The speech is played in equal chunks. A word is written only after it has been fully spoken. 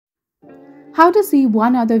How to see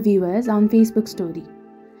one other viewers on Facebook story.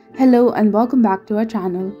 Hello and welcome back to our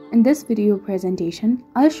channel. In this video presentation,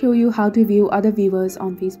 I'll show you how to view other viewers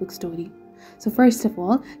on Facebook story. So first of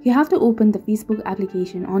all, you have to open the Facebook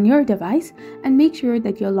application on your device and make sure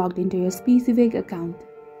that you're logged into your specific account.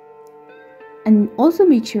 And also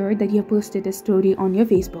make sure that you posted a story on your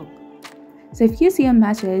Facebook. So if you see a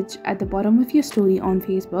message at the bottom of your story on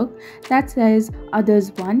Facebook that says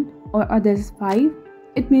others 1 or others 5,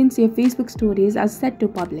 it means your Facebook stories are set to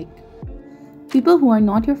public. People who are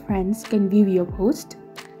not your friends can view your post.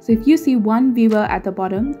 So if you see one viewer at the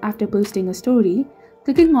bottom after posting a story,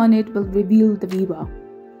 clicking on it will reveal the viewer.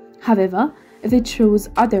 However, if it shows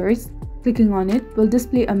others, clicking on it will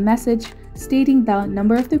display a message stating the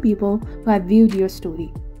number of the people who have viewed your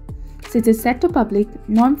story. Since it's set to public,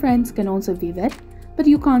 non-friends can also view it, but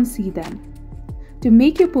you can't see them. To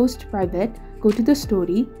make your post private, go to the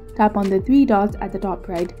story, tap on the 3 dots at the top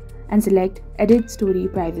right and select Edit Story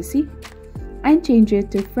Privacy and change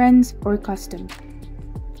it to Friends or Custom.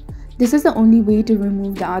 This is the only way to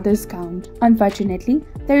remove the others count. Unfortunately,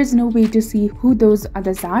 there is no way to see who those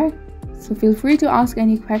others are. So feel free to ask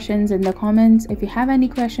any questions in the comments if you have any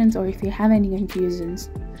questions or if you have any confusions.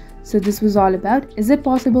 So this was all about, is it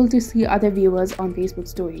possible to see other viewers on Facebook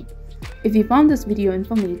story? If you found this video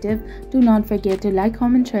informative, do not forget to like,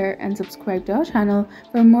 comment, share and subscribe to our channel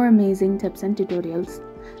for more amazing tips and tutorials.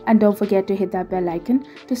 And don't forget to hit that bell icon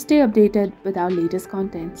to stay updated with our latest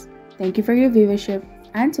contents. Thank you for your viewership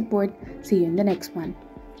and support. See you in the next one.